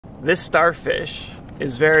This starfish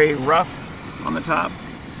is very rough on the top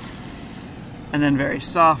and then very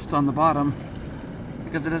soft on the bottom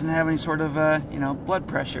because it doesn't have any sort of, blood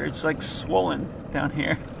pressure. It's like swollen down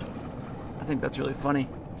here. I think that's really funny.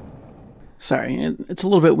 Sorry, it's a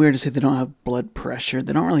little bit weird to say they don't have blood pressure.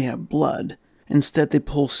 They don't really have blood. Instead, they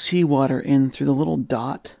pull seawater in through the little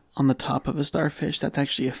dot on the top of a starfish. That's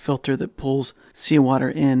actually a filter that pulls seawater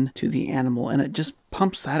in to the animal, and it just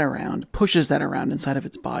pumps that around, pushes that around inside of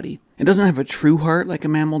its body. It doesn't have a true heart like a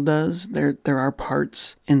mammal does. There are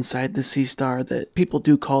parts inside the sea star that people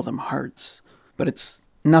do call them hearts, but it's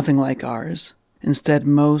nothing like ours. Instead,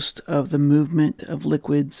 most of the movement of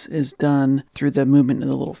liquids is done through the movement of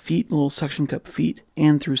the little feet, the little suction cup feet,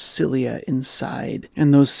 and through cilia inside.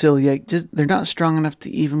 And those cilia, they're not strong enough to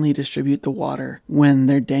evenly distribute the water when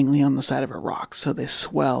they're dangling on the side of a rock, so they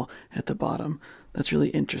swell at the bottom. That's really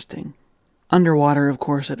interesting. Underwater, of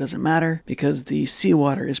course, it doesn't matter because the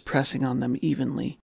seawater is pressing on them evenly.